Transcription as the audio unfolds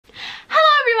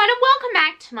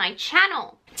to my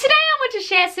channel. Today I want to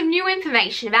share some new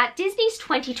information about Disney's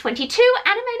 2022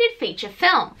 animated feature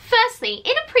film. Firstly,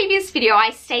 in a previous video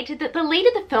I stated that the lead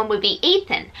of the film would be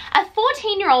Ethan, a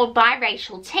 14-year-old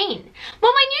biracial teen.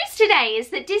 Well, my news today is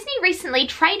that Disney recently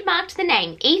trademarked the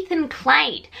name Ethan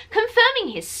Clade,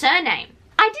 confirming his surname.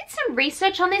 I did some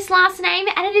research on this last name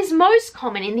and it is most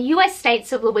common in the US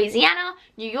states of Louisiana,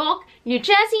 New York, New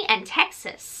Jersey and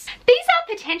Texas. These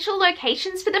are potential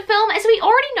locations for the film as we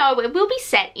already know it will be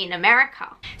set in America.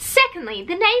 Secondly,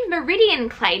 the name Meridian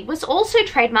Clade was also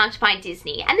trademarked by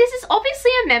Disney and this is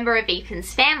obviously a member of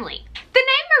Ethan's family. The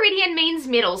name Meridian means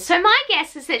middle, so my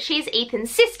guess is that she is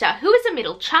Ethan's sister, who is a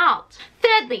middle child.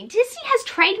 Thirdly, Disney has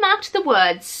trademarked the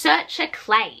word Searcher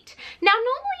Clade. Now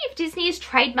normally if Disney is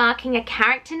trademarking a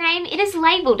character name, it is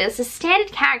labelled as a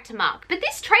standard character mark, but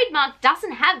this trademark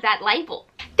doesn't have that label.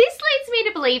 This leads me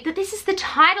to believe that this is the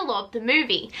title of the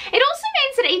movie. It also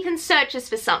means that Ethan searches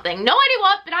for something. No idea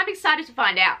what, but I'm excited to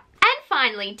find out. And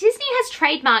finally, Disney has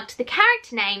trademarked the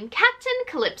character name Captain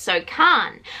Calypso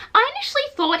Kahn. I initially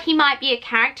thought he might be a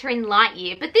character in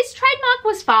Lightyear, but this trademark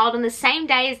was filed on the same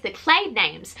day as the Clade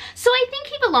names, so I think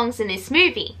he belongs in this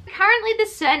movie. Currently, the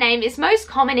surname is most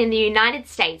common in the United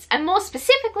States, and more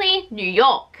specifically, New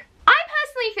York. I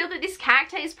personally feel that this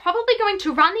character is probably going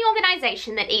to run the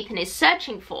organization that Ethan is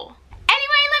searching for.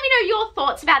 Anyway, let me know your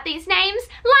thoughts about these names.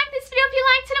 Like this video if you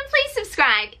liked it and please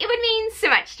subscribe. It would mean so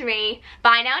much to me.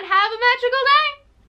 Bye now and have a magical day.